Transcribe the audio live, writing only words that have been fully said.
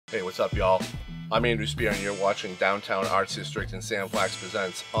Hey, what's up, y'all? I'm Andrew Spear, and you're watching Downtown Arts District and Sam Flax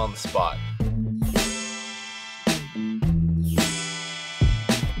Presents On the Spot.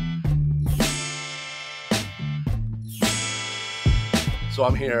 So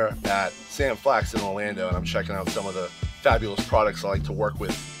I'm here at Sam Flax in Orlando, and I'm checking out some of the fabulous products I like to work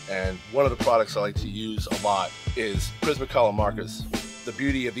with. And one of the products I like to use a lot is Prismacolor markers. The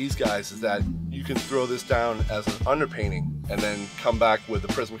beauty of these guys is that you can throw this down as an underpainting and then come back with the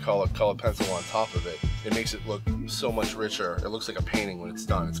Prismacolor color pencil on top of it. It makes it look so much richer. It looks like a painting when it's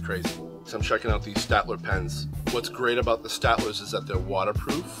done. It's crazy. So I'm checking out these Statler pens. What's great about the Statlers is that they're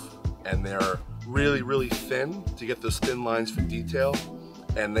waterproof and they're really, really thin to get those thin lines for detail,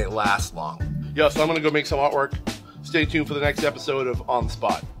 and they last long. Yeah, so I'm gonna go make some artwork. Stay tuned for the next episode of On the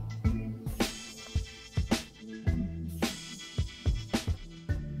Spot.